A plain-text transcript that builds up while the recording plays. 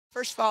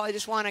First of all, I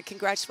just want to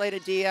congratulate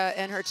Adia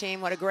and her team.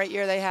 What a great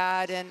year they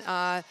had.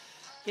 And,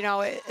 you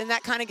know, in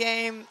that kind of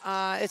game,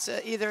 it's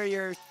either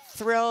you're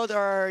thrilled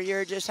or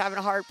you're just having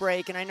a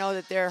heartbreak. And I know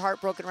that they're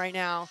heartbroken right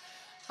now.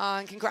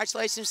 And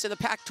congratulations to the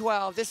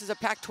Pac-12. This is a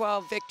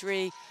Pac-12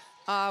 victory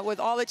with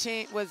all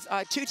the with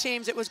 2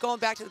 teams. It was going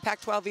back to the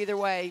Pac-12 either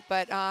way.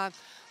 But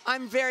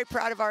I'm very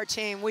proud of our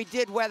team. We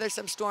did weather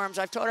some storms.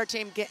 I've told our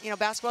team, you know,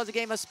 basketball is a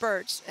game of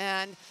spurts.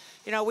 And,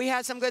 you know, we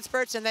had some good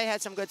spurts and they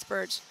had some good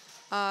spurts.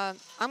 I'm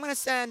going to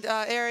send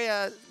Ari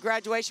a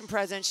graduation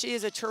present. She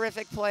is a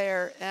terrific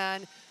player,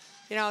 and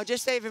you know,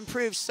 just they've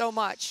improved so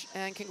much.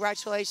 And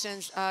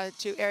congratulations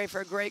to Ari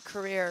for a great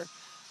career.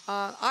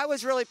 I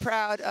was really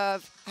proud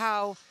of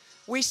how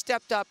we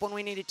stepped up when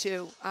we needed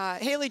to.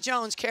 Haley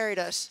Jones carried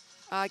us.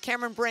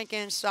 Cameron Brink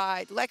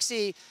inside.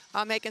 Lexi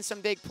making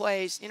some big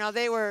plays. You know,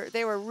 they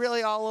were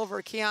really all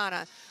over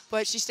Kiana,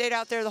 but she stayed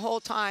out there the whole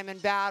time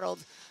and battled.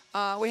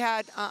 We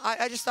had,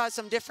 I just thought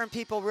some different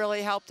people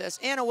really helped us.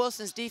 Anna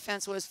Wilson's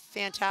defense was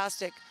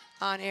fantastic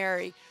on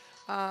Ari.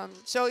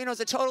 So, you know,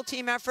 it's a total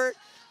team effort.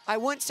 I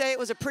wouldn't say it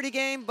was a pretty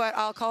game, but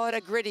I'll call it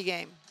a gritty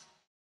game.